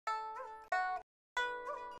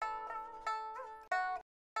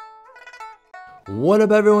What up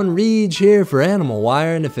everyone, Reach here for Animal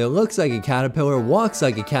Wire, and if it looks like a caterpillar, walks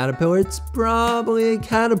like a caterpillar, it's probably a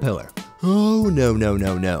caterpillar. Oh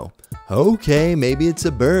no. Okay, maybe it's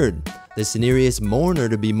a bird. The Cinereous Mourner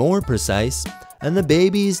to be more precise, and the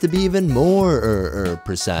babies to be even more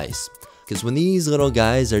precise. Because when these little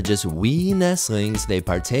guys are just wee nestlings, they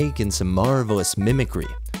partake in some marvelous mimicry.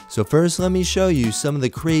 So first let me show you some of the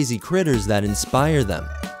crazy critters that inspire them.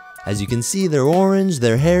 As you can see, they're orange,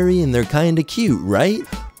 they're hairy, and they're kinda cute, right?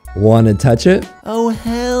 Wanna touch it? Oh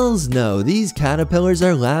hells no, these caterpillars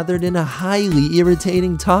are lathered in a highly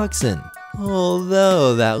irritating toxin.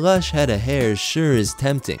 Although that lush head of hair sure is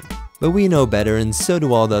tempting. But we know better, and so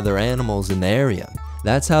do all the other animals in the area.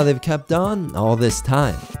 That's how they've kept on all this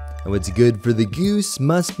time. And what's good for the goose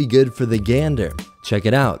must be good for the gander. Check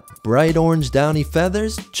it out. Bright orange downy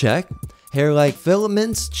feathers? Check. Hair like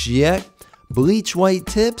filaments? Check. Bleach white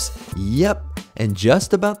tips? Yep. And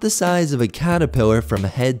just about the size of a caterpillar from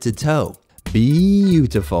head to toe.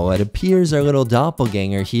 Beautiful. It appears our little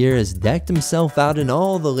doppelganger here has decked himself out in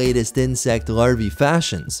all the latest insect larvae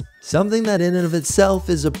fashions. Something that in and of itself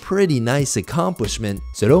is a pretty nice accomplishment,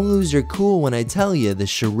 so don't lose your cool when I tell you the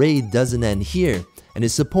charade doesn't end here, and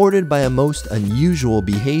is supported by a most unusual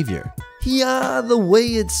behavior. Yeah, the way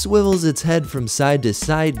it swivels its head from side to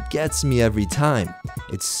side gets me every time.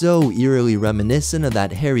 It's so eerily reminiscent of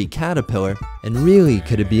that hairy caterpillar, and really,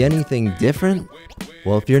 could it be anything different?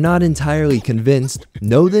 Well, if you're not entirely convinced,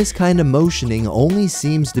 know this kind of motioning only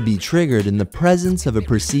seems to be triggered in the presence of a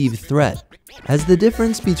perceived threat, as the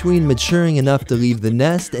difference between maturing enough to leave the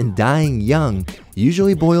nest and dying young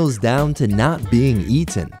usually boils down to not being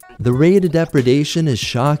eaten. The rate of depredation is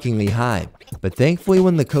shockingly high, but thankfully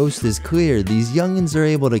when the coast is clear, these youngins are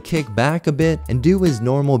able to kick back a bit and do as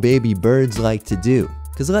normal baby birds like to do.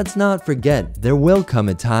 Cause let's not forget, there will come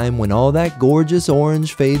a time when all that gorgeous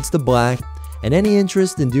orange fades to black, and any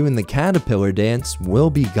interest in doing the caterpillar dance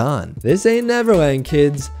will be gone. This ain't Neverland,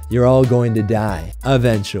 kids. You're all going to die,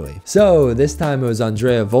 eventually. So this time it was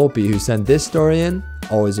Andrea Volpe who sent this story in.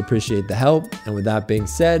 Always appreciate the help, and with that being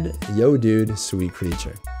said, yo dude, sweet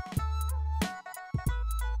creature.